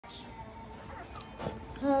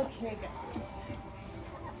Okay, guys.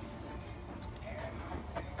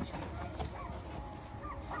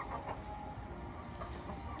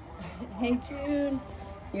 Hey, June.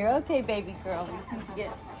 You're okay, baby girl. We just need to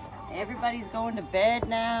get... Everybody's going to bed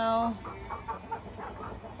now.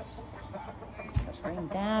 So bring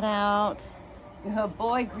that out. Good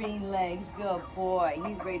boy, Green Legs. Good boy.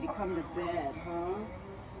 He's ready to come to bed, huh?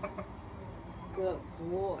 Good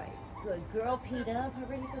boy. Good girl, Peter. Her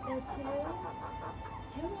ready for bed too?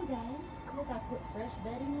 Come on, guys. Look, I put fresh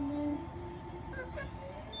bedding in there.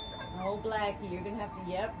 Oh, Blackie, you're going to have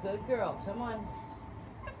to... Yep, good girl. Come on.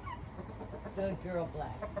 Good girl,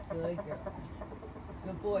 Black. Good girl.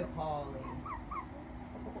 Good boy, Polly.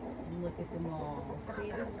 And look at them all.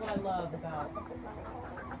 See, this is what I love about...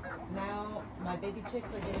 Now, my baby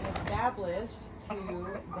chicks are getting established to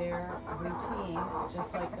their routine,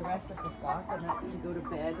 just like the rest of the flock, and that's to go to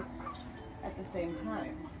bed at the same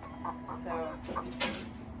time. So,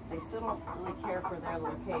 they still don't really care for their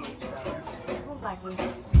little cage, though.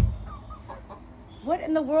 What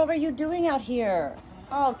in the world are you doing out here?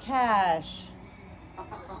 Oh, Cash.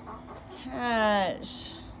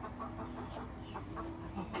 Cash.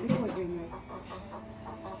 Good boy, Green Legs.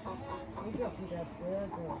 Good girl, Peter. Good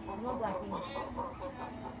girl. Come on, Blackie.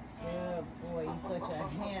 Good boy. He's such a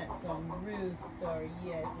handsome rooster.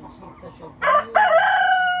 Yes, and she's such a beautiful Blackie.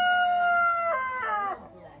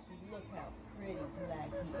 Look how pretty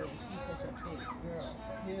Blackie is. She's such a big girl,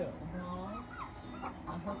 too. Huh?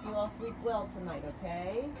 I hope you all sleep well tonight,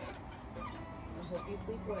 okay? I hope you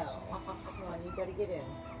sleep well. Come on, you gotta get in.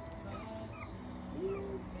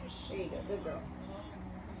 There you go. Good girl.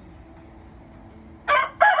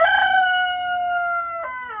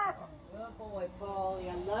 Good boy, Polly.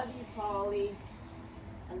 I love you, Polly.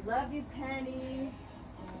 I love you, Penny.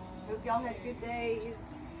 Hope y'all had good days.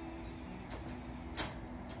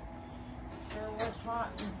 Sure was hot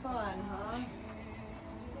and fun, huh?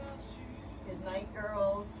 Good night,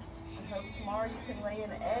 girls. I hope tomorrow you can lay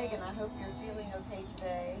an egg, and I hope you're feeling okay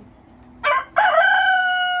today. I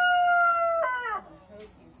hope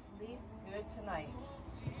you sleep good tonight,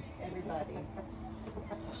 everybody.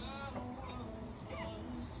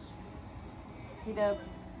 Peter,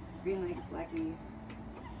 Green Legs, Blackie,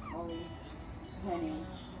 Ollie, Penny,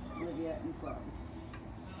 Olivia, and Chloe.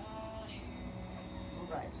 All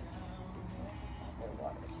right. Their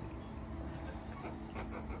water.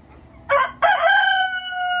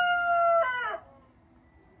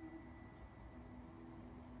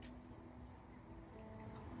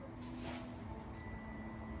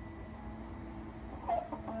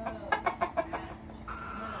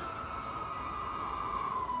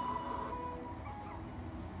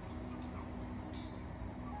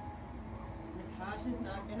 Natasha's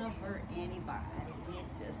not gonna hurt anybody.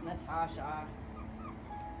 It's just Natasha.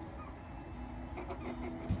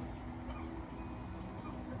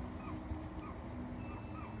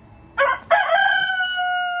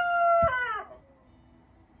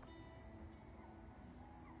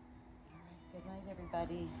 Good night,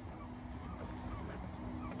 everybody.